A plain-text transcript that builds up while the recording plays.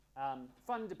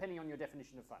Fun depending on your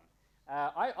definition of fun.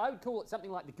 I would call it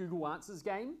something like the Google Answers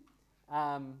game,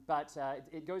 but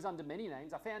it goes under many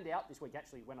names. I found out this week,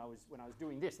 actually, when I was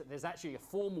doing this, that there's actually a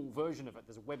formal version of it.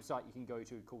 There's a website you can go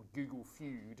to called Google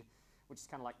Feud, which is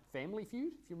kind of like Family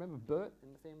Feud, if you remember Bert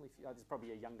and the Family Feud. Oh, there's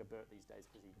probably a younger Bert these days,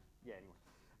 because anyway.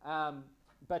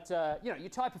 You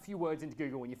type a few words into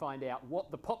Google and you find out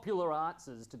what the popular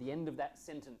answers to the end of that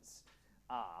sentence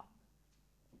are.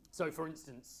 So, for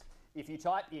instance, if you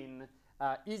type in,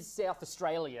 is South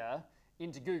Australia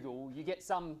into Google, you get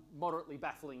some moderately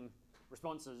baffling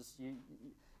responses.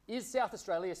 Is South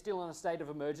Australia still in a state of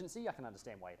emergency? I can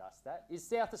understand why you'd ask that. Is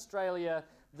South Australia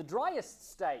the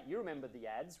driest state? You remember the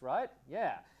ads, right?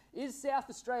 Yeah. Is South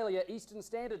Australia Eastern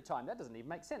Standard Time? That doesn't even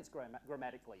make sense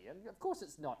grammatically. And of course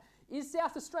it's not. Is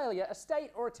South Australia a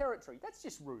state or a territory? That's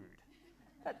just rude.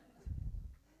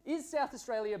 Is South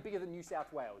Australia bigger than New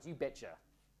South Wales? You betcha.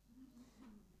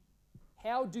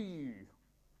 How do you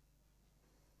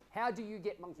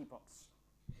get monkeypox?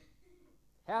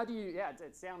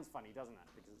 It sounds funny, doesn't it?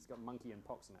 Because it's got monkey and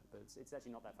pox in it, but it's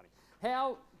actually not that funny.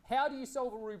 How do you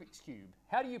solve a Rubik's Cube?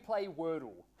 How do you play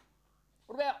Wordle?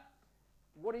 What about,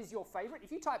 what is your favourite?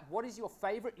 If you type what is your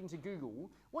favourite into Google,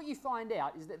 what you find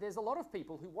out is that there's a lot of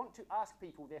people who want to ask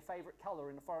people their favourite colour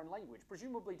in a foreign language,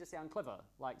 presumably to sound clever.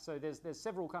 So there's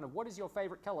several kind of, what is your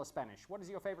favourite colour Spanish? What is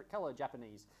your favourite colour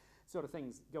Japanese? Sort of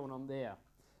things going on there.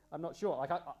 I'm not sure.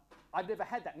 I've never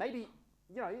had that. Maybe,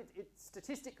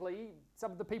 statistically,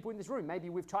 some of the people in this room, maybe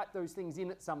we've typed those things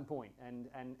in at some point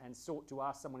and sought to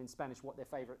ask someone in Spanish what their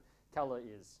favourite colour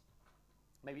is.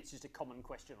 Maybe it's just a common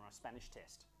question or a Spanish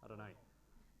test. I don't know.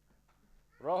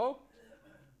 Rojo?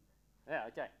 Yeah,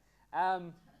 okay.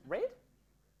 Red?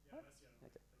 Yeah, that's yellow.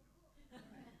 Okay.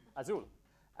 Azul.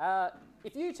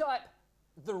 If you type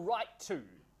the right to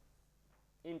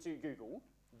into Google,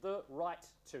 the right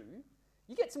to,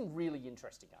 you get some really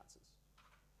interesting answers.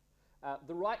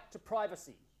 The right to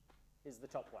privacy is the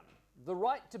top one. The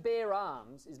right to bear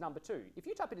arms is number 2. If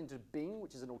you type it into Bing,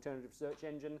 which is an alternative search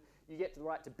engine, you get to the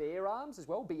right to bear arms as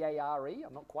well, B-A-R-E.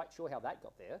 I'm not quite sure how that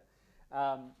got there.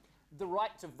 The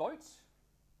right to vote,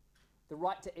 the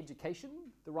right to education,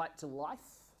 the right to life,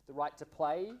 the right to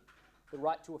play, the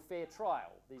right to a fair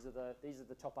trial. These are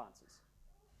the top answers.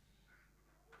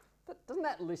 But doesn't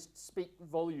that list speak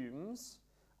volumes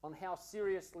on how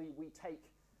seriously we take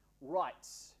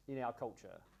rights in our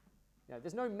culture?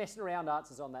 There's no messing around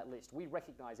answers on that list. We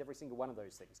recognise every single one of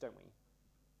those things, don't we?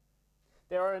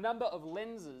 There are a number of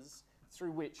lenses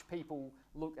through which people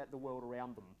look at the world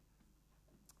around them.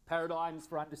 Paradigms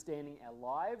for understanding our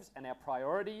lives and our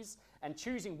priorities, and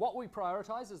choosing what we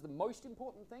prioritise as the most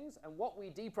important things and what we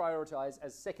deprioritise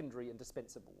as secondary and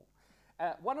dispensable.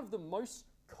 One of the most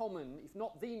common, if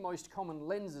not the most common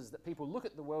lenses that people look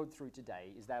at the world through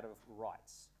today is that of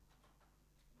rights.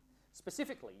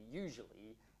 Specifically,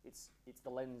 usually, it's the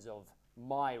lens of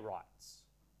my rights.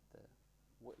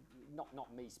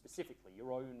 Not me specifically,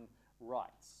 your own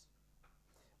rights.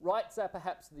 Rights are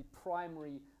perhaps the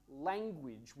primary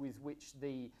language with which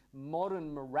the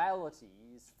modern morality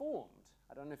is formed.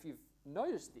 I don't know if you've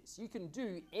noticed this. You can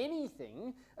do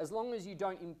anything as long as you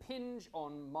don't impinge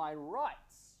on my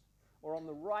rights or on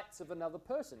the rights of another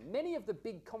person. Many of the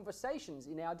big conversations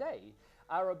in our day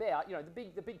are about,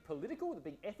 the big political, the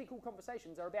big ethical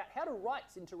conversations are about how do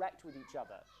rights interact with each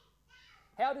other?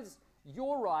 How does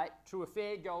your right to a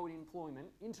fair go in employment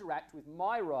interact with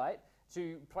my right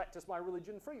to practice my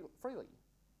religion freely?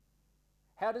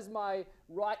 How does my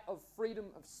right of freedom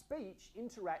of speech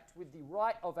interact with the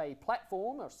right of a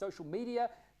platform or social media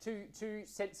to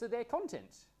censor their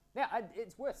content? Now,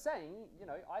 it's worth saying,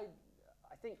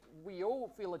 I think we all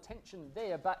feel a tension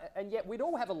there, and yet we'd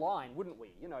all have a line, wouldn't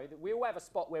we? We all have a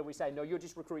spot where we say, no, you're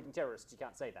just recruiting terrorists, you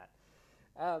can't say that.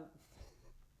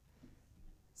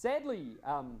 Sadly,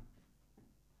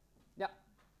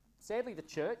 the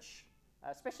church,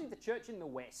 especially the church in the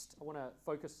West, I want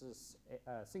to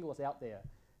single us out there,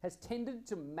 has tended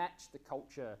to match the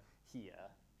culture here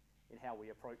in how we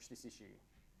approach this issue.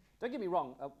 Don't get me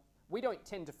wrong, we don't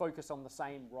tend to focus on the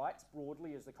same rights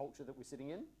broadly as the culture that we're sitting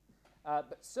in,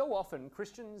 but so often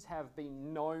Christians have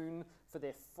been known for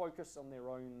their focus on their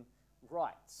own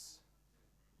rights.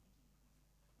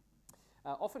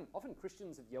 Often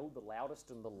Christians have yelled the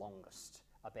loudest and the longest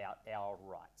about our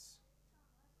rights.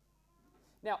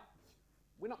 Now,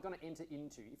 we're not going to enter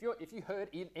into, if you heard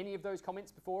any of those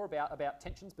comments before about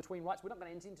tensions between rights, we're not going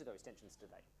to enter into those tensions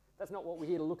today. That's not what we're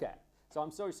here to look at. So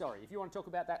I'm so sorry. If you want to talk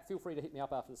about that, feel free to hit me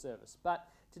up after the service. But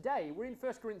today, we're in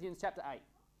 1 Corinthians chapter 8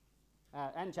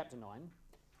 and chapter 9,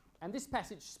 and this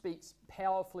passage speaks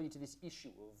powerfully to this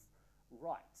issue of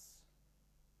rights.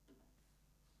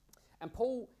 And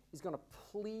Paul is going to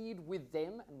plead with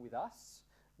them and with us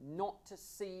not to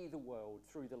see the world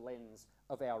through the lens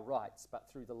of our rights, but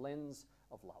through the lens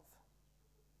of love.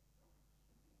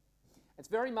 It's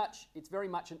very much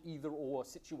an either-or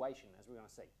situation, as we're going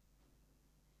to see.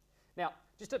 Now,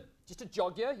 just to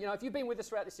jog you, if you've been with us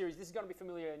throughout the series, this is going to be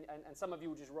familiar, and some of you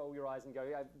will just roll your eyes and go,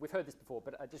 we've heard this before,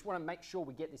 but I just want to make sure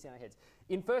we get this in our heads.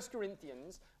 In 1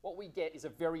 Corinthians, what we get is a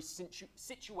very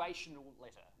situational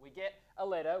letter. We get a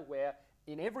letter where,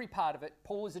 in every part of it,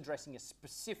 Paul is addressing a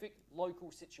specific local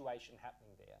situation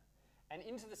happening there. And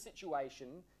into the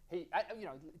situation,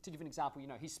 to give an example,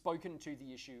 he's spoken to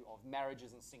the issue of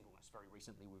marriages and singleness. Very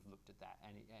recently we've looked at that.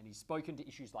 And he's spoken to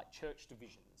issues like church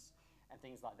divisions and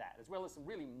things like that, as well as some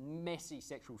really messy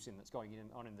sexual sin that's going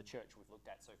on in the church we've looked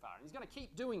at so far. And he's going to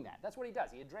keep doing that. That's what he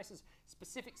does. He addresses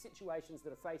specific situations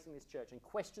that are facing this church and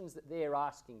questions that they're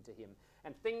asking to him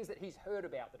and things that he's heard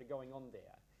about that are going on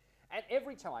there. And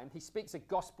every time he speaks a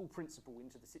gospel principle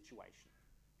into the situation.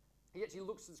 He actually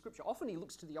looks to the scripture. Often he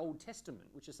looks to the Old Testament,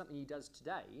 which is something he does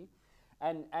today,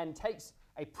 and takes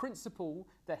a principle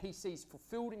that he sees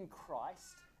fulfilled in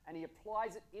Christ and he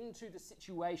applies it into the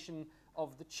situation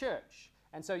of the church.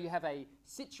 And so you have a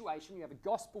situation, you have a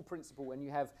gospel principle, and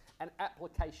you have an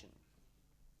application.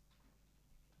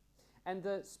 And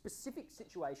the specific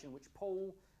situation which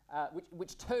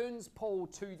turns Paul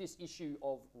to this issue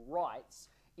of rights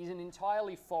is an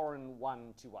entirely foreign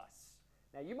one to us.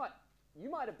 Now, you might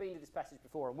have been to this passage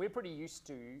before, and we're pretty used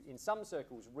to, in some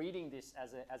circles, reading this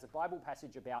as a Bible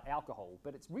passage about alcohol,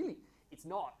 but it's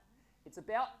not. It's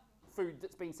about food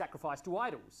that's been sacrificed to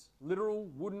idols. Literal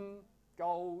wooden,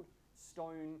 gold,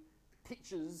 stone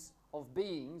pictures of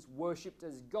beings worshipped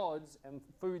as gods and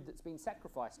food that's been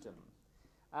sacrificed to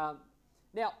them.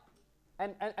 Now,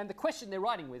 and the question they're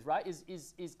writing with, right, is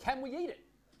can we eat it?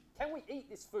 Can we eat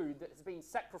this food that has been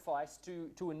sacrificed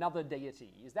to another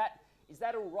deity? Is that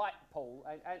all right, Paul?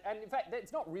 And in fact,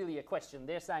 it's not really a question.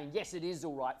 They're saying, yes, it is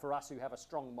all right for us who have a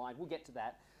strong mind. We'll get to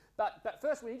that. But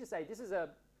first we need to say this is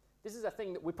a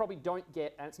thing that we probably don't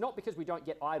get, and it's not because we don't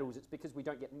get idols, it's because we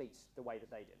don't get meat the way that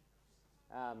they did.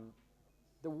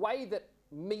 The way that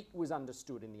meat was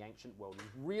understood in the ancient world is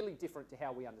really different to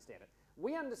how we understand it.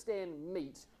 We understand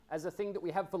meat as a thing that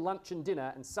we have for lunch and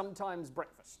dinner and sometimes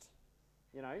breakfast,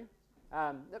 and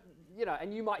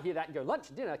you might hear that and go, lunch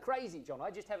and dinner, crazy, John, I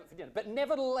just have it for dinner. But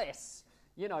nevertheless,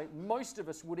 most of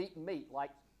us would eat meat like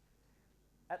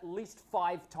at least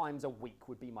 5 times a week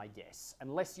would be my guess,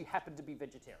 unless you happen to be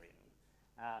vegetarian,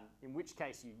 in which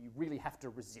case you really have to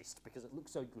resist because it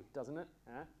looks so good, doesn't it?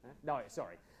 No,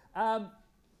 sorry. I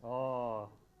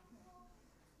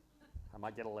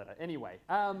might get a letter. Anyway,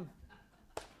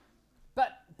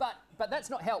 but that's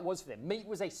not how it was for them. Meat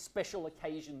was a special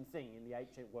occasion thing in the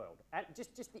ancient world. And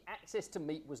just the access to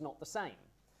meat was not the same.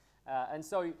 And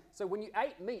so when you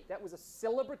ate meat, that was a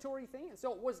celebratory thing. And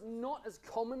so it was not as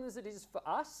common as it is for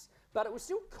us, but it was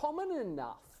still common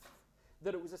enough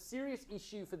that it was a serious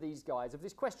issue for these guys of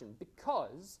this question,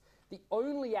 because the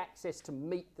only access to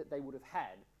meat that they would have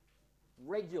had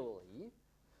regularly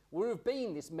would have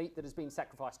been this meat that has been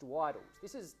sacrificed to idols.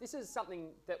 This is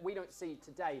something that we don't see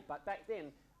today, but back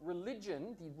then, the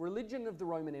religion of the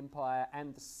Roman Empire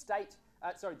and the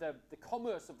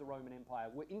commerce of the Roman Empire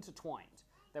were intertwined.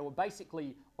 They were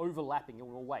basically overlapping in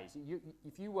all ways.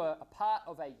 If you were a part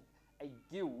of a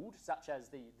guild, such as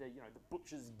the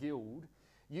Butcher's Guild,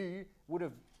 you would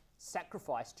have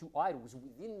sacrificed to idols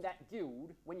within that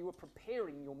guild when you were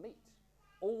preparing your meat.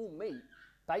 All meat,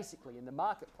 basically, in the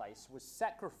marketplace was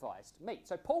sacrificed meat.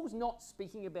 So Paul's not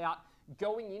speaking about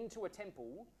going into a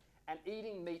temple and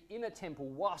eating meat in a temple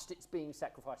whilst it's being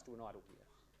sacrificed to an idol here.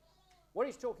 What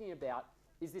he's talking about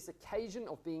is this occasion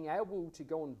of being able to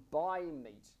go and buy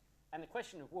meat, and the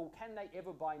question of, well, can they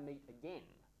ever buy meat again?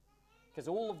 Because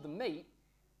all of the meat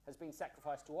has been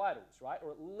sacrificed to idols, right?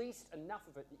 Or at least enough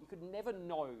of it that you could never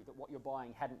know that what you're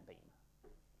buying hadn't been.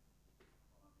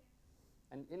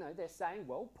 And, they're saying,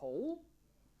 well, Paul,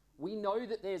 we know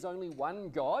that there's only one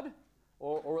God,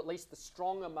 or at least the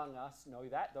strong among us know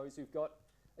that, those who've got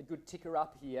a good ticker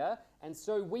up here, and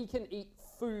so we can eat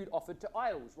food offered to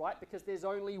idols, right? Because there's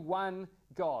only one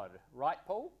God, right,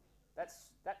 Paul?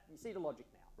 You see the logic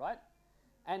now, right?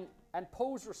 And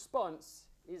Paul's response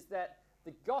is that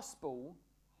the gospel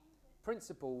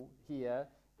principle here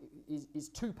is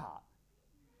two-part.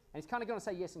 And he's kind of going to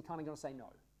say yes and kind of going to say no.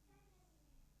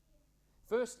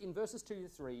 First, in verses 2 to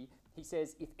 3, he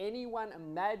says, if anyone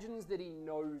imagines that he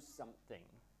knows something,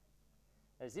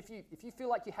 as if you feel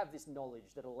like you have this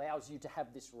knowledge that allows you to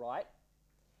have this right,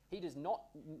 he does not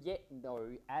yet know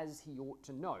as he ought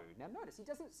to know. Now notice, he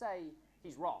doesn't say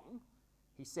he's wrong.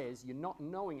 he says, you're not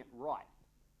knowing it right.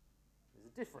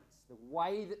 There's a difference. The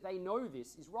way that they know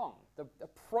this is wrong. The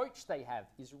approach they have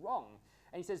is wrong.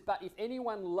 And he says, but if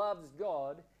anyone loves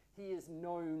God, he is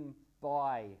known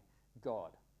by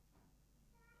God.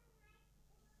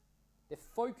 Their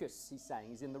focus, he's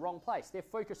saying, is in the wrong place. They're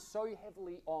focused so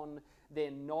heavily on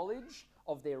their knowledge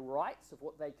of their rights, of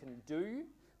what they can do.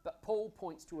 But Paul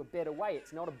points to a better way.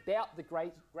 It's not about the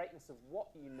greatness of what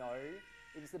you know.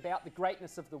 It is about the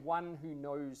greatness of the one who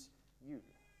knows you.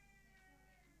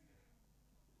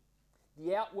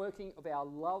 The outworking of our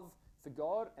love for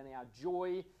God and our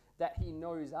joy that he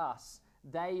knows us,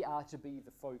 they are to be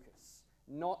the focus,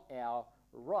 not our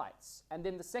rights. And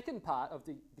then the second part of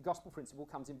the gospel principle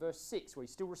comes in verse 6, where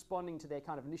he's still responding to their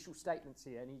kind of initial statements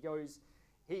here. And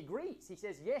he agrees. He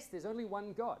says, yes, there's only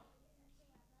one God.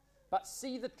 But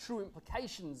see the true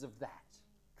implications of that,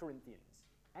 Corinthians,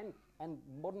 and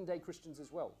modern day Christians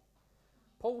as well.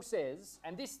 Paul says,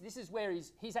 and this is where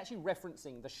he's actually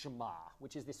referencing the Shema,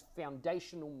 which is this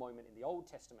foundational moment in the Old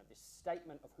Testament, this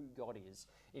statement of who God is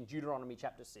in Deuteronomy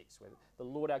chapter 6, where the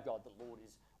Lord our God, the Lord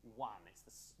is one.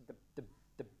 It's the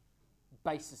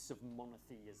basis of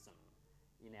monotheism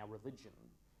in our religion.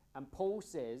 And Paul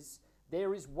says,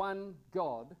 there is one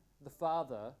God, the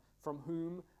Father, from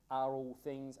whom are all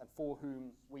things and for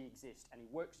whom we exist. And he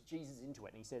works Jesus into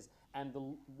it, and he says, and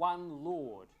the one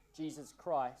Lord, Jesus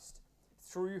Christ,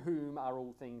 through whom are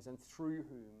all things and through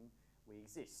whom we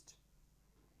exist.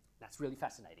 That's really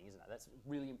fascinating, isn't it? That's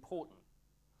really important.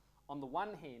 On the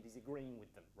one hand, he's agreeing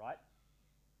with them, right?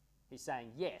 He's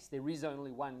saying, yes, there is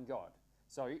only one God.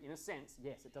 So, in a sense,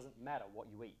 yes, it doesn't matter what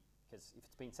you eat, because if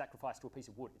it's been sacrificed to a piece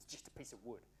of wood, it's just a piece of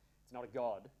wood. It's not a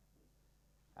God.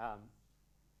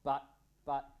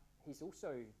 But he's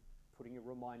also putting a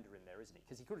reminder in there, isn't he?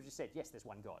 Because he could have just said, yes, there's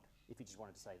one God, if he just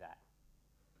wanted to say that.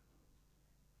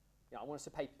 I want us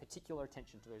to pay particular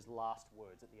attention to those last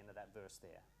words at the end of that verse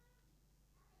there.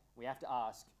 We have to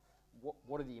ask,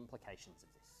 what are the implications of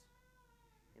this?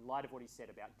 In light of what he said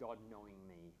about God knowing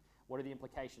me, what are the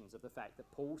implications of the fact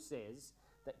that Paul says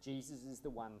that Jesus is the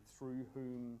one through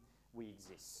whom we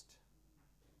exist?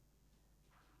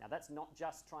 Now, that's not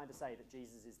just trying to say that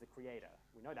Jesus is the creator.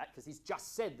 We know that because he's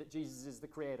just said that Jesus is the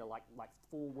creator like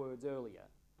 4 words earlier.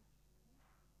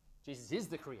 Jesus is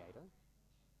the creator.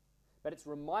 But it's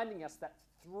reminding us that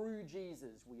through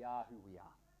Jesus we are who we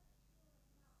are,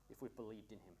 if we've believed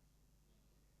in him.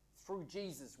 Through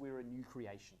Jesus we're a new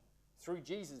creation. Through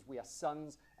Jesus we are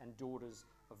sons and daughters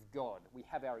of God. We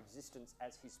have our existence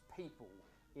as his people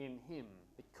in him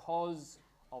because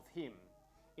of him.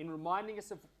 In reminding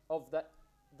us of that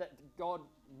God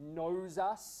knows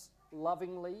us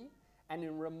lovingly, and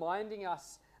in reminding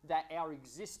us that our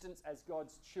existence as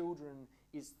God's children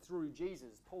is through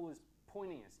Jesus, Paul is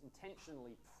pointing us,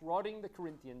 intentionally prodding the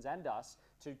Corinthians and us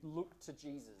to look to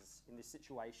Jesus in this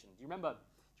situation. Do you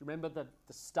remember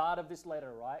the start of this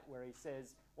letter, right? Where he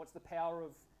says, what's the power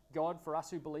of God for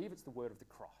us who believe? It's the word of the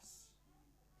cross.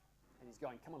 And he's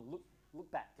going, come on,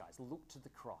 look back, guys. Look to the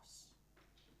cross.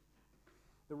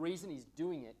 The reason he's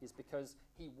doing it is because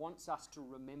he wants us to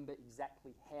remember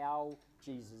exactly how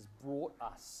Jesus brought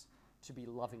us to be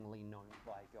lovingly known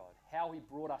by God. How he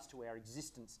brought us to our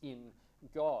existence in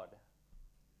God.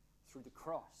 Through the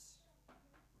cross.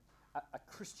 A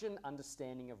Christian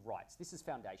understanding of rights. This is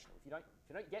foundational. If you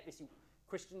don't get this,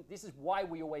 this is why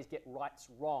we always get rights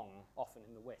wrong often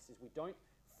in the West, is we don't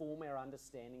form our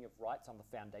understanding of rights on the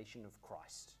foundation of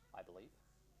Christ, I believe.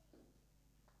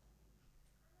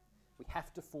 We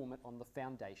have to form it on the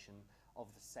foundation of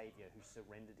the Saviour who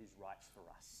surrendered his rights for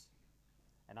us.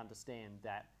 And understand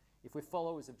that if we're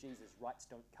followers of Jesus, rights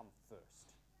don't come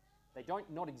first. They don't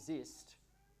not exist.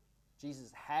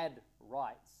 Jesus had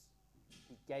rights.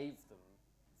 He gave them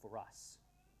for us.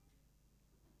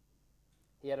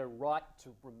 He had a right to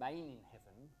remain in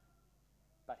heaven,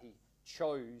 but he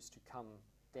chose to come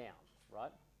down,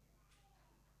 right?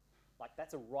 Like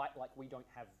that's a right like we don't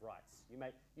have rights.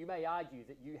 You may argue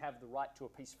that you have the right to a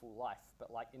peaceful life,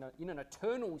 but like in an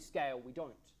eternal scale, we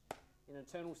don't. In an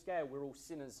eternal scale, we're all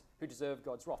sinners who deserve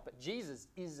God's wrath. But Jesus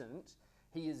isn't.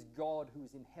 He is God who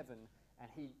is in heaven,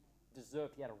 and he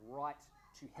had a right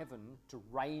to heaven, to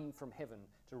reign from heaven,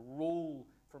 to rule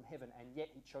from heaven, and yet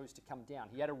he chose to come down.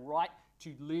 He had a right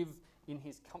to live in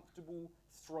his comfortable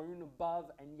throne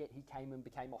above, and yet he came and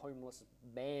became a homeless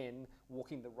man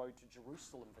walking the road to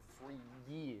Jerusalem for 3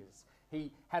 years.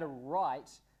 He had a right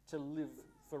to live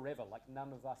forever like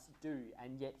none of us do,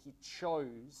 and yet he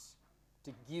chose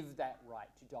to give that right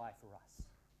to die for us,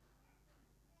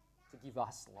 to give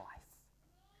us life.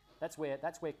 That's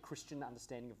where Christian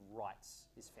understanding of rights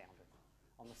is founded,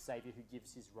 on the Saviour who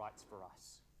gives his rights for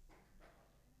us.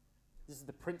 This is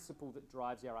the principle that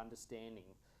drives our understanding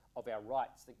of our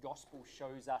rights. The gospel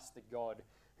shows us the God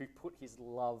who put his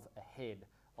love ahead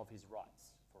of his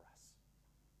rights for us.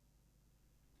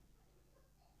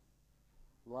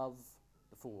 Love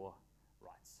before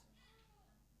rights.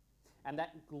 And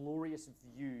that glorious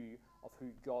view of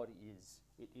who God is,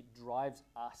 it drives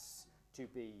us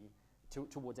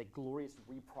towards a glorious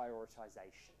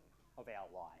reprioritization of our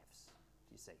lives.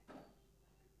 Do you see?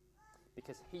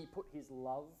 Because he put his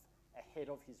love ahead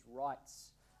of his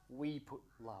rights, we put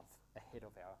love ahead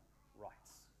of our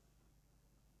rights.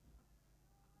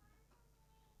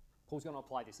 Paul's going to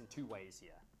apply this in two ways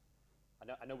here.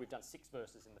 I know we've done 6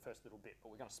 verses in the first little bit,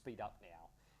 but we're going to speed up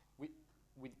now.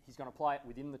 He's going to apply it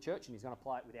within the church, and he's going to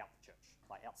apply it without the church,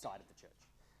 like outside of the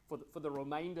church. For the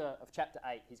remainder of chapter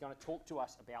 8, he's going to talk to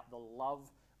us about the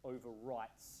love over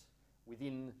rights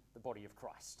within the body of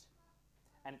Christ.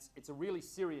 And it's a really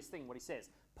serious thing what he says.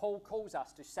 Paul calls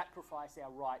us to sacrifice our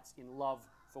rights in love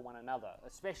for one another,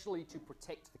 especially to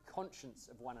protect the conscience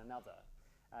of one another.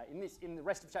 In the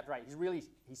rest of chapter 8,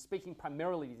 he's speaking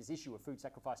primarily to this issue of food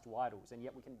sacrificed to idols, and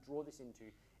yet we can draw this into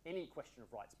any question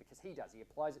of rights because he does. He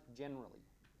applies it generally.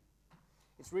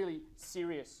 It's really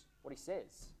serious what he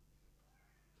says.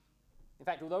 In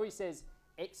fact, although he says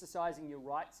exercising your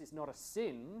rights is not a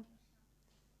sin,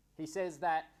 he says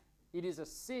that it is a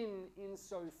sin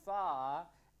insofar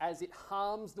as it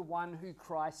harms the one who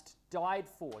Christ died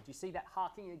for. Do you see that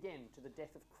harking again to the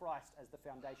death of Christ as the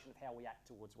foundation of how we act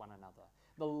towards one another?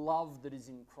 The love that is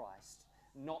in Christ,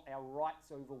 not our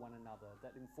rights over one another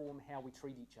that inform how we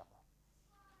treat each other.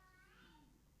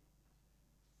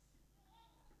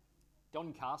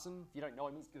 Don Carson, if you don't know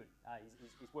him, he's good.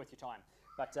 He's worth your time.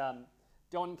 But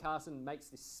Don Carson makes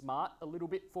this smart a little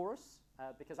bit for us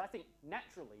because I think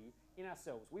naturally in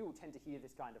ourselves we will tend to hear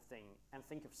this kind of thing and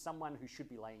think of someone who should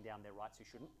be laying down their rights who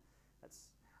shouldn't.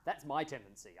 That's my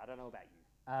tendency. I don't know about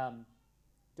you.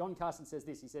 Don Carson says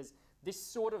this. He says, this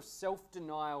sort of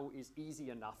self-denial is easy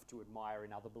enough to admire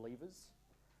in other believers.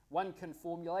 One can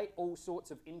formulate all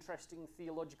sorts of interesting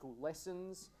theological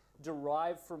lessons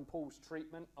derived from Paul's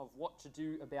treatment of what to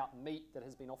do about meat that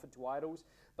has been offered to idols,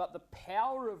 but the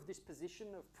power of this position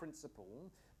of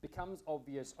principle becomes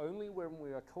obvious only when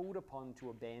we are called upon to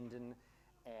abandon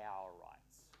our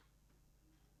rights.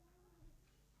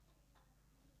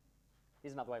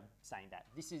 Here's another way of saying that.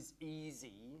 This is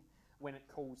easy when it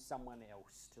calls someone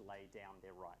else to lay down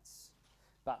their rights.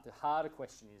 But the harder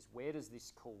question is, where does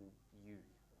this call you?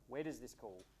 Where does this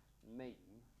call me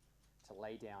to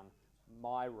lay down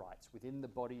my rights within the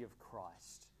body of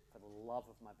Christ for the love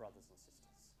of my brothers and sisters?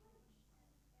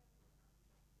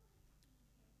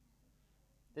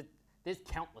 There's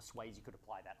countless ways you could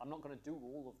apply that. I'm not going to do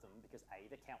all of them because A,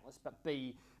 they're countless, but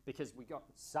B, because we've got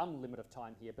some limit of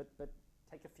time here, but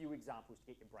take a few examples to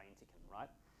get your brain ticking, right?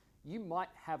 You might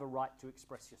have a right to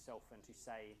express yourself and to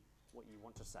say what you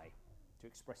want to say, to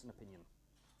express an opinion.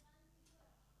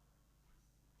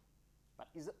 But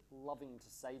is it loving to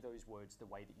say those words the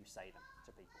way that you say them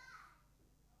to people?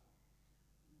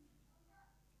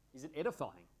 Is it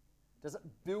edifying? Does it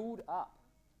build up?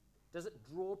 Does it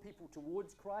draw people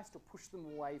towards Christ or push them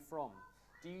away from?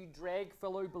 Do you drag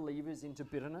fellow believers into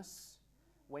bitterness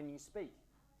when you speak?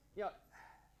 You know,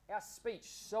 our speech,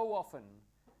 so often,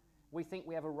 we think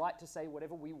we have a right to say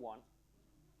whatever we want,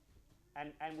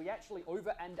 and we actually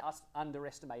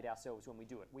underestimate ourselves when we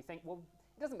do it. We think, well,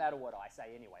 it doesn't matter what I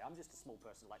say anyway. I'm just a small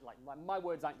person. Like my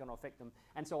words aren't going to affect them,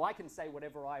 and so I can say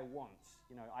whatever I want.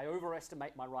 You know, I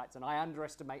overestimate my rights and I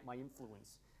underestimate my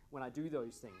influence when I do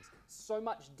those things. So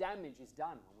much damage is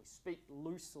done when we speak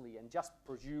loosely and just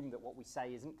presume that what we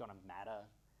say isn't going to matter.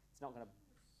 It's not going to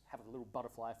have a little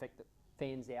butterfly effect that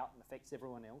fans out and affects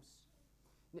everyone else.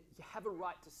 You have a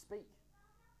right to speak.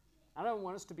 I don't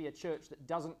want us to be a church that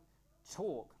doesn't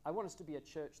talk. I want us to be a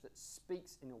church that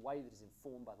speaks in a way that is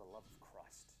informed by the love of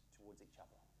Christ towards each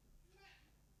other.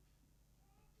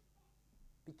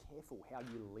 Be careful how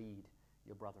you lead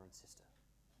your brother and sister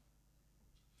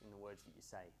in the words that you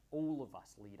say. All of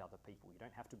us lead other people. You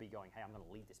don't have to be going, hey, I'm going to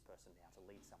lead this person now to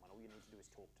lead someone. All you need to do is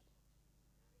talk to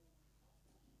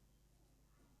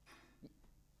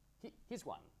them. Here's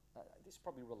one. This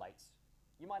probably relates.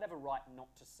 You might have a right not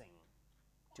to sing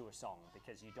to a song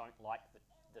because you don't like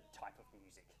the type of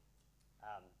music.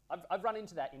 I've run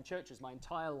into that in churches my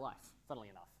entire life, funnily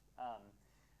enough.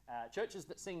 Churches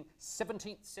that sing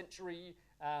 17th century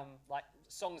like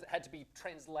songs that had to be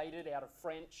translated out of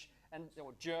French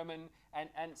or German,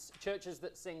 and churches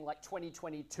that sing like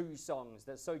 2022 songs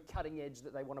that are so cutting edge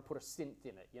that they want to put a synth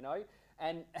in it, you know?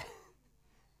 And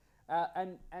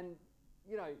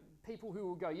you know, people who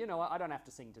will go, you know what, I don't have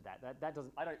to sing to that. That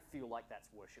doesn't, I don't feel like that's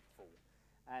worshipful.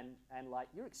 And like,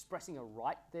 you're expressing a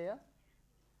right there.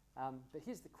 But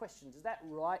here's the question, does that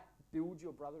right build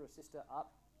your brother or sister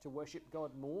up to worship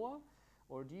God more?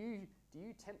 Or do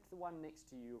you tempt the one next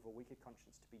to you of a weaker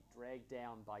conscience to be dragged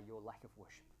down by your lack of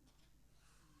worship?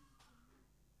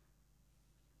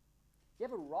 You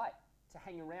have a right to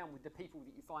hang around with the people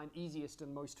that you find easiest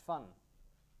and most fun.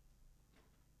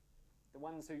 The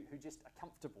ones who just are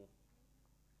comfortable.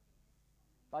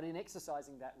 But in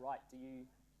exercising that right, do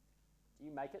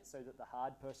you make it so that the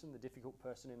hard person, the difficult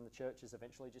person in the church is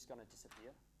eventually just going to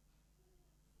disappear?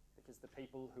 Because the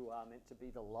people who are meant to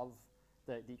be the love,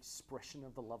 the expression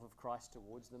of the love of Christ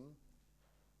towards them,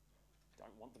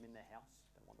 don't want them in their house,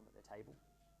 don't want them at their table.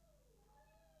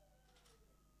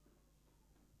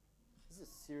 This is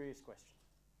a serious question.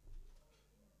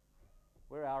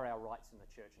 Where are our rights in the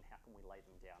church, and how can we lay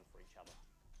them down for each other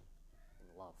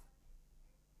in love?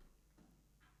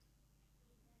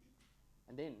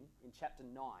 And then, in chapter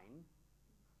 9,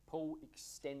 Paul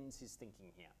extends his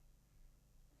thinking here.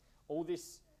 All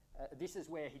this, this is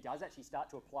where he does actually start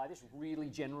to apply this really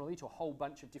generally to a whole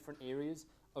bunch of different areas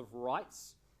of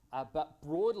rights. But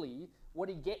broadly, what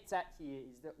he gets at here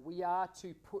is that we are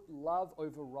to put love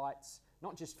over rights,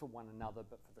 not just for one another,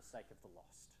 but for the sake of the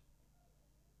lost.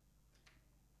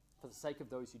 For the sake of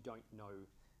those who don't know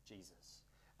Jesus.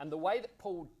 And the way that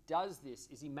Paul does this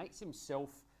is he makes himself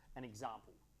an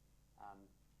example.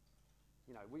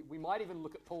 We might even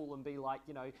look at Paul and be like,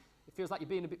 it feels like you're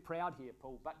being a bit proud here,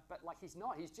 Paul. But like he's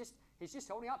not. He's just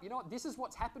holding up. You know what? This is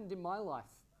what's happened in my life.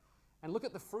 And look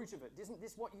at the fruit of it. Isn't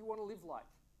this what you want to live like?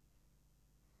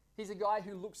 He's a guy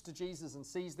who looks to Jesus and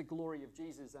sees the glory of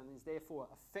Jesus and is therefore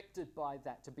affected by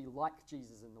that to be like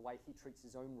Jesus in the way he treats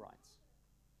his own rights.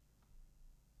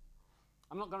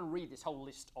 I'm not going to read this whole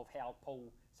list of how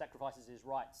Paul sacrifices his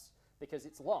rights because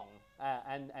it's long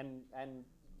and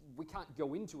we can't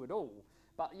go into it all.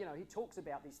 But, he talks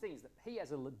about these things that he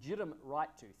has a legitimate right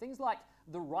to. Things like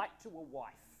the right to a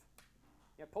wife.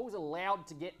 Paul's allowed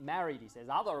to get married, he says.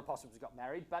 Other apostles got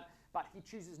married, but he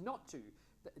chooses not to.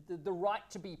 The right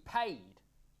to be paid.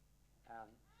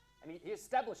 And he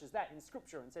establishes that in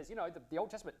Scripture and says, the Old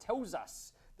Testament tells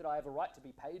us that I have a right to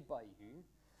be paid by you,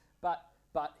 but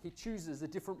he chooses a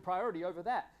different priority over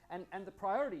that. And the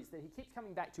priorities that he keeps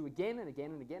coming back to again and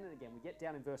again and again and again, we get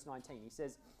down in verse 19. He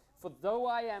says, "For though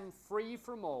I am free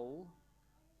from all,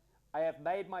 I have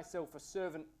made myself a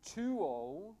servant to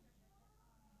all,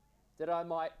 that I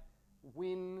might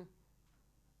win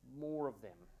more of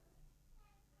them."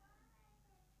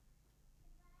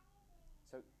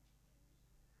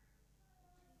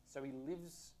 So he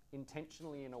lives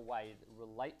intentionally in a way that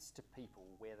relates to people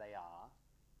where they are,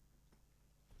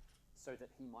 so that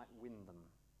he might win them,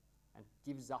 and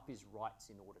gives up his rights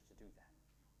in order to do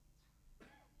that.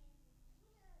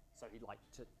 So he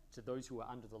to those who are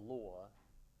under the law,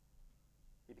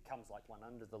 he becomes like one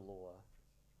under the law,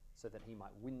 so that he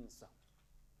might win some.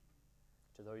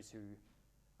 To those who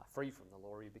are free from the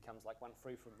law, he becomes like one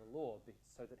free from the law,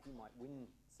 so that he might win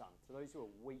some. To those who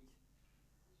are weak,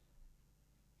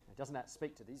 doesn't that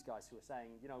speak to these guys who are saying,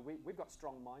 we've got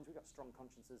strong minds, we've got strong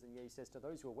consciences, and he says to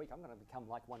those who are weak, I'm going to become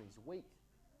like one who's weak,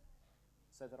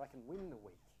 so that I can win the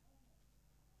weak,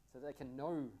 so that they can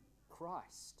know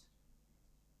Christ.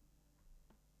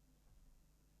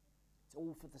 It's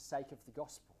all for the sake of the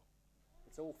gospel.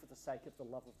 It's all for the sake of the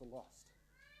love of the lost.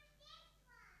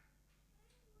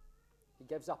 He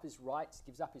gives up his rights,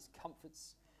 gives up his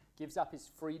comforts, gives up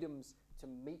his freedoms to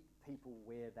meet people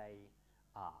where they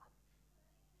are.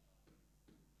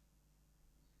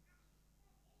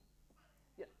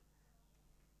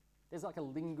 There's like a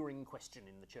lingering question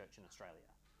in the church in Australia,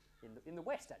 in the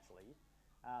West actually,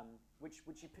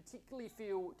 which you particularly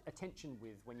feel a tension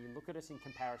with when you look at us in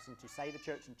comparison to, say, the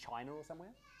church in China or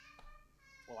somewhere,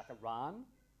 or like Iran,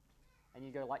 and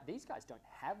you go like, these guys don't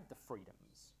have the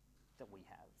freedoms that we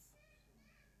have.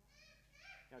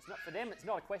 It's not for them. It's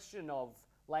not a question of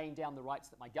laying down the rights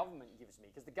that my government gives me,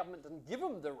 because the government doesn't give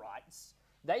them the rights.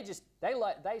 They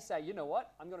say, you know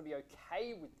what, I'm going to be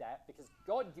okay with that because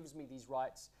God gives me these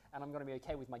rights, and I'm going to be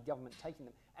okay with my government taking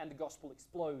them, and the gospel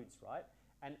explodes, right?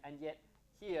 And yet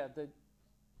here,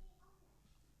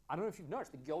 I don't know if you've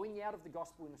noticed, the going out of the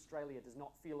gospel in Australia does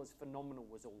not feel as phenomenal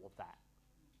as all of that.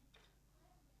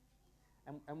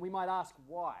 And we might ask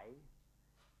why,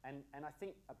 and I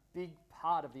think a big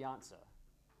part of the answer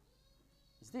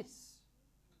is this.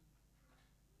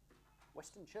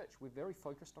 Western church, we're very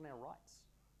focused on our rights.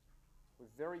 We're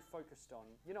very focused on,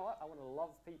 you know what, I want to love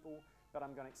people, but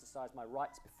I'm going to exercise my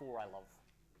rights before I love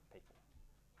people.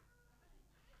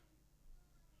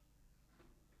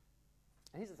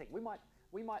 And here's the thing: we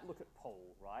might look at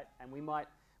Paul, right, and we might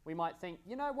think,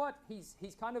 you know what? He's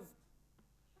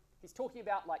talking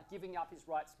about like giving up his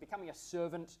rights, becoming a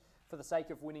servant for the sake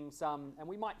of winning some, and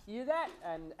we might hear that,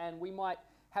 and we might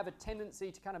have a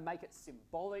tendency to kind of make it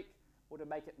symbolic or to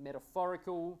make it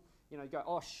metaphorical. You know, go,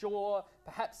 oh sure,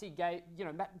 perhaps he gave, you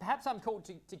know, perhaps I'm called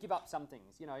to give up some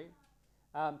things. You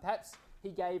know, perhaps he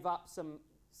gave up some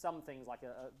things like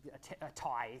a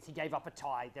tithe. He gave up a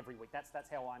tithe every week. That's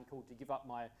how I'm called to give up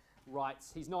my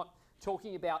rights. He's not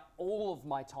talking about all of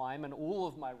my time and all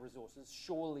of my resources.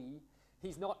 Surely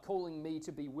he's not calling me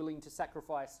to be willing to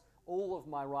sacrifice all of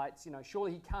my rights. You know,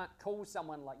 surely he can't call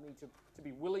someone like me to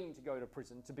be willing to go to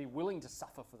prison, to be willing to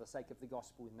suffer for the sake of the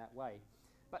gospel in that way.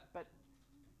 But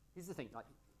here's the thing, like,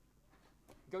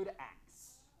 go to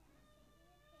Acts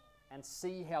and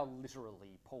see how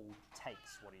literally Paul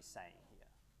takes what he's saying here.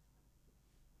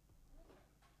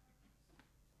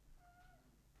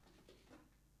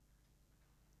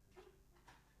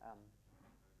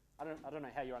 I don't know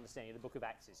how you're understanding the book of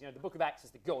Acts is. You know, the book of Acts is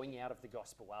the going out of the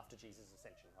gospel after Jesus'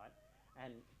 ascension, right?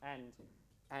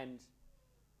 And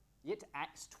you get to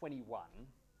Acts 21,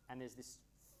 and there's this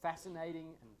fascinating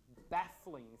and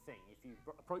baffling thing if you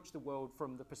approach the world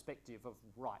from the perspective of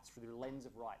rights, through the lens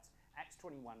of rights. Acts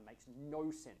 21 makes no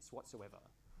sense whatsoever,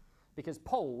 because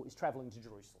Paul is traveling to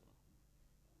Jerusalem.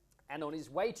 And on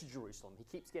his way to Jerusalem, he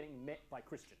keeps getting met by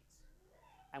Christians.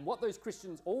 And what those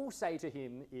Christians all say to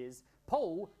him is,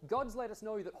 Paul, God's let us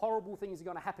know that horrible things are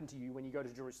going to happen to you when you go to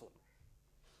Jerusalem.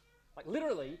 Like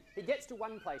literally, he gets to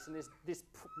one place and this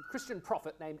Christian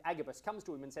prophet named Agabus comes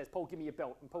to him and says, Paul, give me a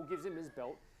belt. And Paul gives him his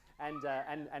belt, and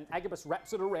Agabus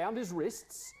wraps it around his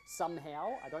wrists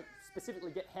somehow. I don't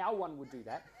specifically get how one would do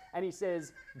that. And he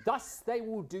says, thus they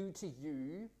will do to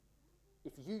you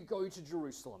if you go to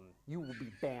Jerusalem. You will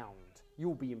be bound. You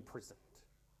will be imprisoned.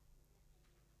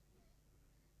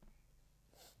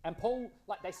 And Paul,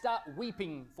 like, they start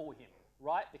weeping for him,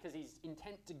 right? Because he's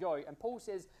intent to go. And Paul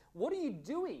says, what are you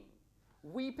doing?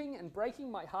 Weeping and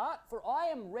breaking my heart? For I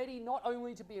am ready not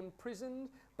only to be imprisoned,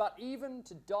 but even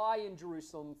to die in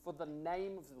Jerusalem for the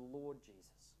name of the Lord Jesus.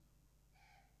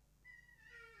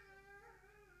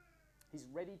 He's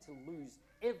ready to lose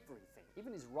everything,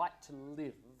 even his right to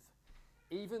live,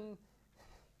 even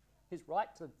his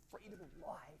right to freedom of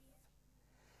life,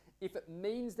 if it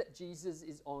means that Jesus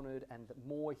is honoured and that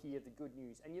more hear the good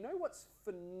news. And you know what's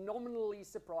phenomenally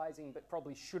surprising, but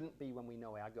probably shouldn't be when we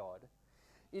know our God,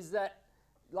 is that,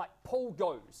 like, Paul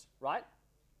goes, right?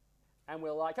 And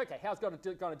we're like, okay, how's God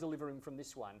going to deliver him from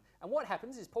this one? And what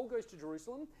happens is Paul goes to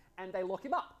Jerusalem and they lock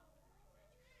him up.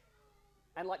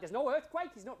 And, like, there's no earthquake,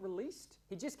 he's not released.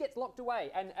 He just gets locked away.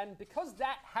 And because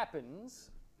that happens,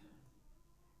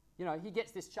 you know, he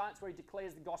gets this chance where he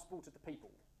declares the gospel to the people.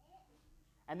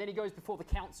 And then he goes before the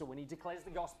council and he declares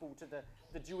the gospel to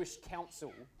the Jewish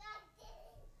council.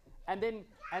 And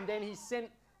then he's sent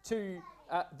to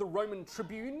the Roman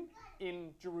tribune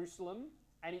in Jerusalem,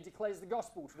 and he declares the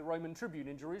gospel to the Roman tribune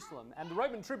in Jerusalem. And the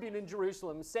Roman tribune in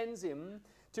Jerusalem sends him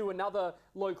to another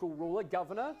local ruler,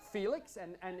 Governor Felix,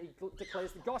 and he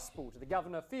declares the gospel to the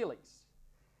Governor Felix.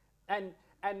 And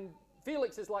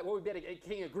Felix is like, well, we better get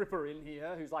King Agrippa in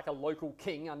here, who's like a local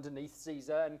king underneath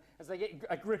Caesar. And as they get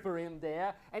Agrippa in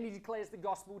there, and he declares the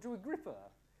gospel to Agrippa.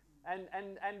 And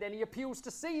then he appeals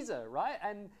to Caesar, right?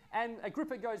 And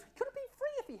Agrippa goes, could have been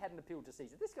free if he hadn't appealed to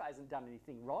Caesar. This guy hasn't done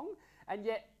anything wrong. And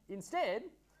yet, instead,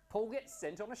 Paul gets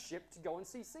sent on a ship to go and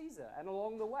see Caesar. And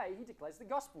along the way, he declares the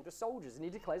gospel to soldiers, and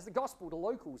he declares the gospel to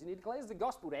locals, and he declares the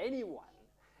gospel to anyone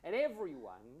and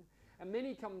everyone. And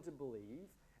many come to believe.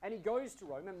 And he goes to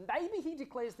Rome, and maybe he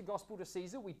declares the gospel to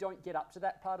Caesar. We don't get up to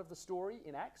that part of the story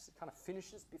in Acts. It kind of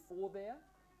finishes before there.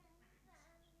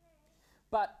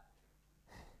 But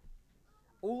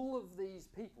all of these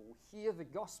people hear the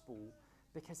gospel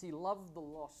because he loved the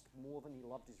lost more than he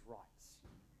loved his rights.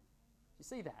 Do you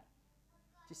see that?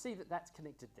 Do you see that that's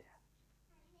connected there?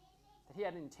 That he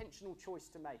had an intentional choice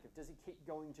to make of, does he keep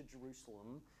going to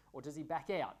Jerusalem or does he back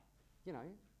out? You know,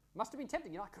 must have been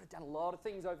tempting. You know, I could have done a lot of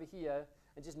things over here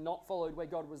and just not followed where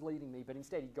God was leading me, but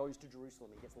instead he goes to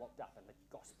Jerusalem, he gets locked up, and the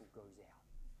gospel goes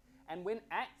out. And when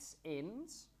Acts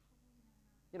ends,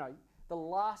 you know, the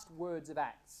last words of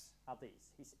Acts are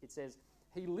these. It says,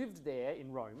 he lived there in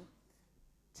Rome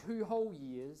 2 whole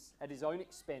years at his own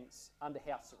expense under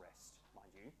house arrest,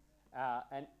 mind you,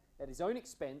 and at his own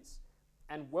expense,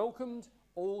 and welcomed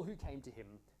all who came to him,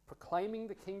 proclaiming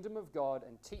the kingdom of God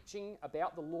and teaching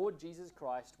about the Lord Jesus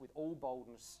Christ with all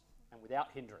boldness and without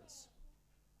hindrance.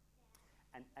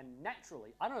 And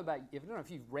naturally, I don't know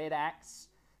if you've read Acts,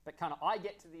 but kind of I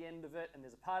get to the end of it and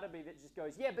there's a part of me that just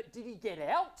goes, yeah, but did he get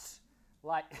out?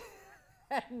 Like,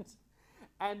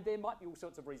 And there might be all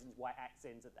sorts of reasons why Acts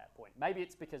ends at that point. Maybe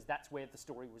it's because that's where the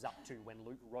story was up to when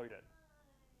Luke wrote it.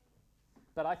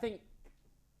 But I think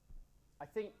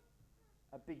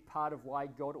a big part of why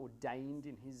God ordained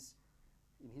in his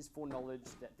foreknowledge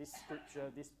that this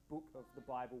scripture, this book of the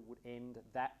Bible would end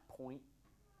at that point,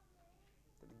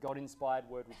 that the God-inspired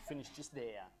word would finish just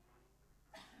there,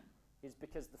 is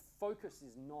because the focus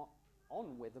is not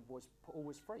on whether Paul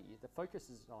was free. The focus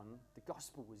is on the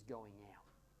gospel was going out.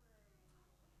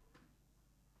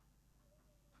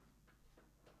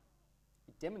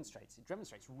 It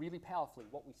demonstrates really powerfully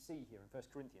what we see here in 1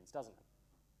 Corinthians, doesn't it?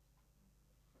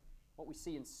 What we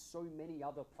see in so many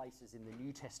other places in the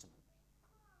New Testament.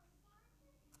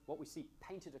 What we see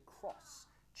painted across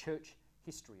church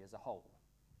history as a whole.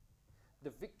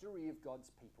 The victory of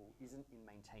God's people isn't in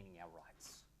maintaining our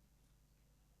rights.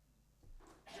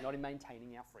 It's not in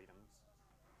maintaining our freedoms.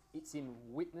 It's in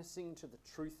witnessing to the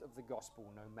truth of the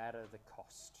gospel no matter the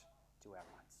cost to our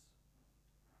rights.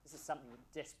 This is something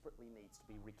that desperately needs to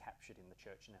be recaptured in the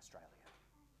church in Australia.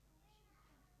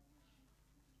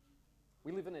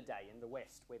 We live in a day in the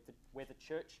West where the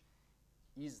church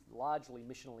is largely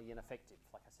missionally ineffective,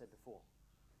 like I said before.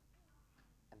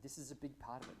 And this is a big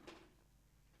part of it.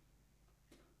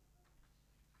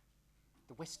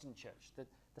 The Western church,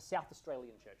 the South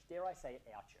Australian church, dare I say it,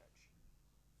 our church.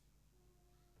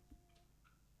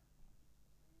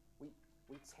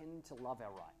 We tend to love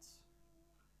our rights.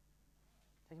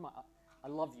 I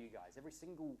love you guys, every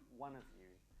single one of you.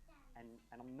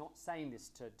 And I'm not saying this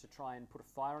to try and put a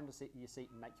fire under your seat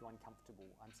and make you uncomfortable.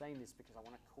 I'm saying this because I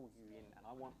want to call you in and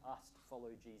I want us to follow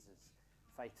Jesus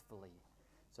faithfully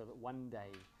so that one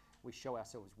day we show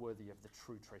ourselves worthy of the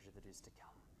true treasure that is to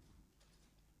come.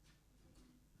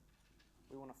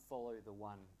 We want to follow the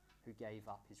one who gave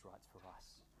up his rights for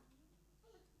us.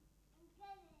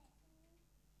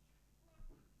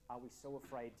 Are we so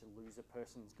afraid to lose a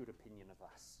person's good opinion of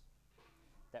us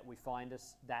that we find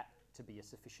that to be a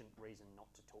sufficient reason not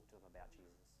to talk to them about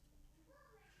Jesus?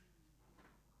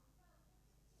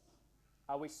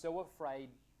 Are we so afraid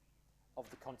of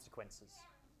the consequences,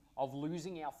 of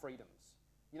losing our freedoms?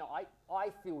 You know, I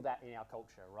feel that in our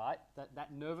culture, right?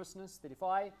 That nervousness that if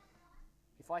I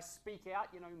speak out,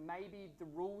 you know, maybe the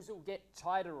rules will get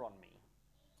tighter on me.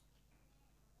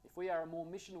 If we are a more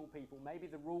missional people, maybe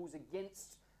the rules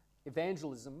against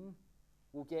evangelism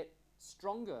will get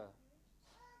stronger,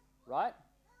 right?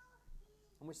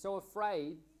 And we're so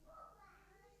afraid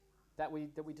that we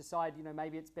decide, you know,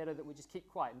 maybe it's better that we just keep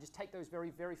quiet and just take those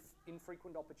very, very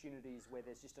infrequent opportunities where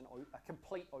there's just a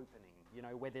complete opening, you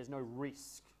know, where there's no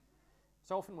risk.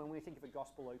 So often when we think of a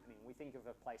gospel opening, we think of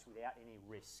a place without any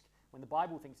risk. When the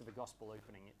Bible thinks of a gospel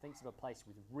opening, it thinks of a place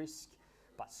with risk,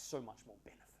 but so much more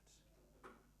benefit.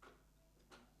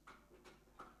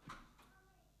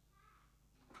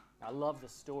 I love the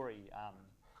story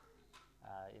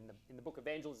in the book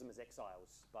Evangelism as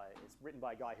Exiles. It's written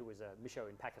by a guy who was a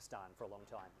missionary in Pakistan for a long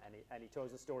time, and he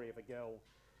tells the story of a girl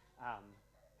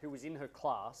who was in her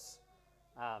class,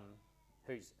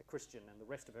 who's a Christian, and the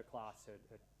rest of her class,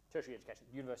 her tertiary education,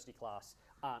 university class,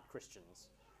 aren't Christians.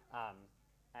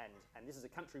 And this is a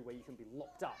country where you can be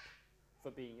locked up for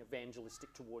being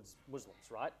evangelistic towards Muslims,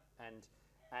 right?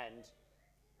 And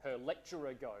her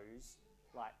lecturer goes,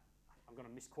 like, I'm going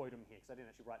to misquote him here because I didn't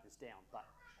actually write this down, but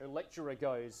her lecturer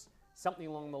goes something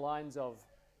along the lines of,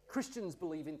 Christians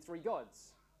believe in 3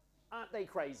 gods. Aren't they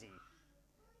crazy?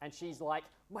 And she's like,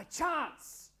 my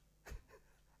chance!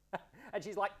 And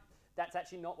she's like, that's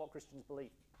actually not what Christians believe.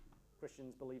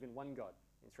 Christians believe in one God,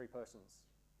 in 3 persons,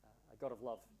 a God of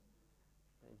love.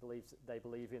 They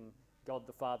believe in God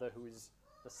the Father, who is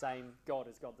the same God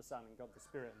as God the Son and God the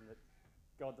Spirit, and that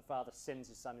God the Father sends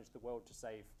his Son into the world to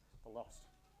save the lost.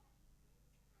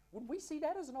 Would we see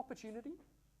that as an opportunity?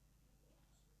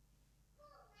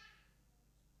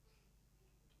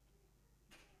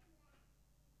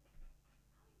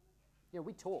 Yeah,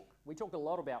 we talk a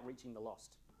lot about reaching the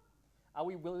lost. Are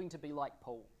we willing to be like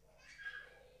Paul?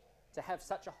 To have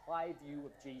such a high view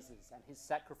of Jesus and his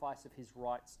sacrifice of his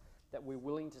rights that we're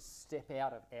willing to step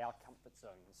out of our comfort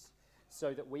zones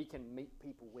so that we can meet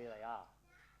people where they are.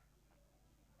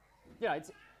 You know,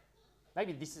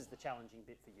 maybe this is the challenging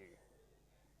bit for you.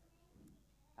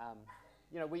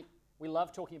 You know, we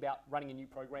love talking about running a new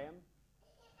program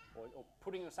or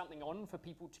putting something on for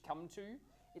people to come to.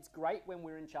 It's great when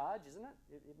we're in charge, isn't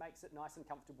it? It makes it nice and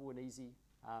comfortable and easy.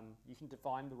 You can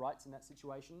define the rights in that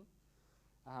situation.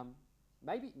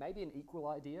 Maybe an equal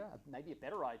idea, maybe a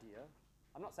better idea.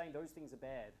 I'm not saying those things are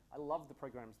bad. I love the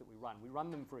programs that we run. We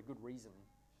run them for a good reason.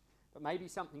 But maybe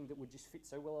something that would just fit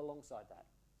so well alongside that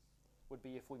would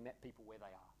be if we met people where they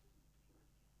are.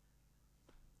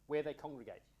 where they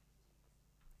congregate,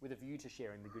 with a view to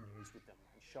sharing the good news with them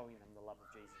and showing them the love of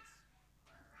Jesus.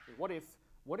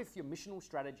 What if your missional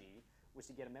strategy was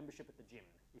to get a membership at the gym,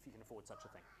 if you can afford such a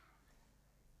thing,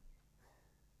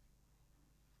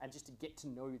 and just to get to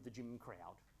know the gym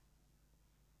crowd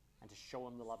and to show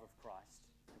them the love of Christ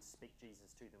and speak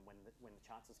Jesus to them when the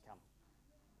chances come?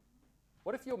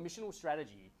 What if your missional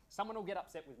strategy, someone will get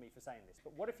upset with me for saying this,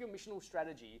 but what if your missional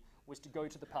strategy was to go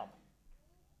to the pub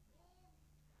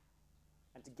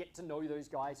and to get to know those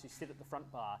guys who sit at the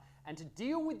front bar and to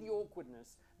deal with the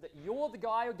awkwardness that you're the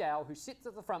guy or gal who sits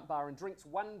at the front bar and drinks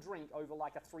one drink over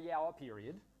like a 3-hour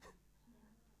period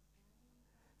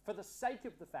for the sake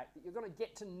of the fact that you're going to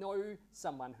get to know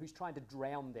someone who's trying to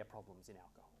drown their problems in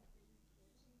alcohol?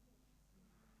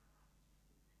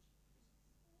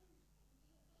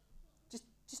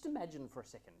 Just imagine for a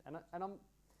second, and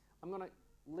I'm going to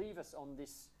leave us on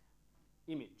this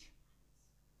image.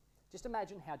 Just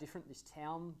imagine how different this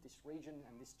town, this region,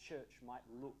 and this church might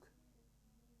look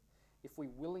if we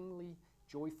willingly,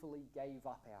 joyfully gave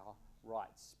up our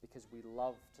rights because we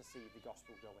love to see the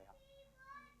gospel go out.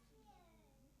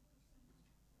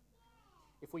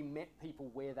 If we met people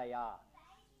where they are,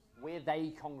 where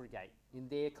they congregate, in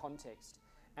their context,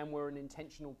 and were an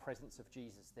intentional presence of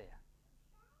Jesus there.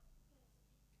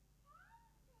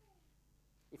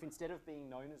 If instead of being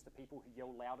known as the people who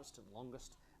yell loudest and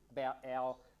longest about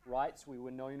our rights, we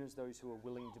were known as those who are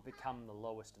willing to become the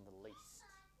lowest and the least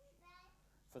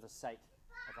for the sake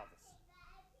of others.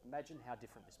 Imagine how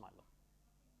different this might look.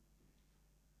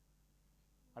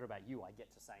 I don't know about you, I get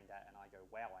to saying that and I go,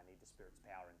 wow, I need the Spirit's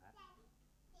power in that.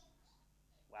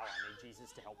 Wow, I need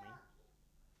Jesus to help me.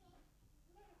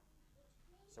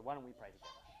 So why don't we pray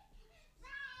together?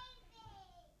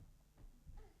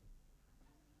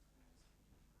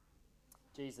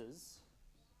 Jesus,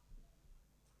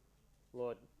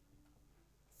 Lord,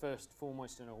 first,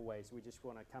 foremost, and always, we just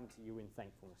want to come to you in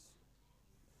thankfulness.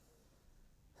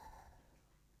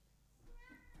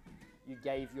 You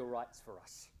gave your rights for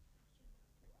us.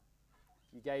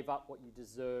 You gave up what you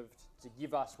deserved to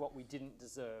give us what we didn't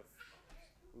deserve.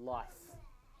 Life,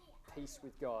 peace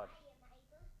with God.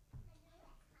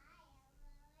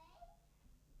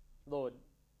 Lord,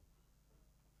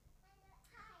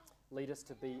 lead us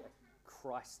to be a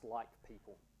Christ-like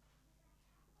people.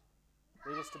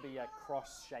 Lead us to be a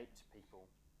cross-shaped people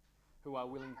who are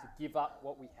willing to give up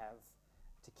what we have,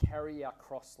 to carry our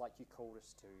cross like you called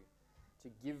us to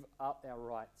give up our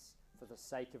rights for the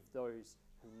sake of those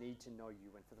who need to know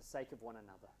you and for the sake of one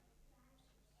another.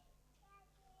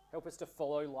 Help us to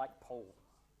follow like Paul,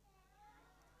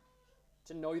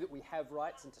 to know that we have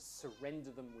rights and to surrender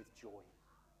them with joy,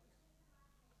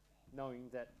 knowing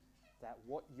that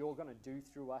what you're going to do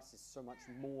through us is so much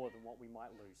more than what we might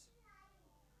lose.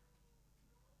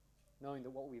 Knowing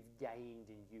that what we've gained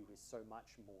in you is so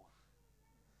much more.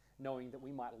 Knowing that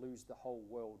we might lose the whole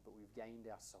world, but we've gained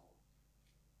our soul.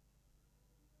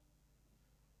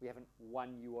 We haven't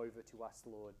won you over to us,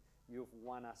 Lord. You have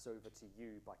won us over to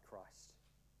you by Christ.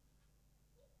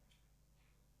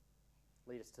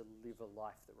 Lead us to live a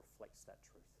life that reflects that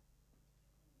truth.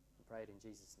 I pray it in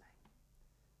Jesus' name.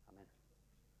 Amen.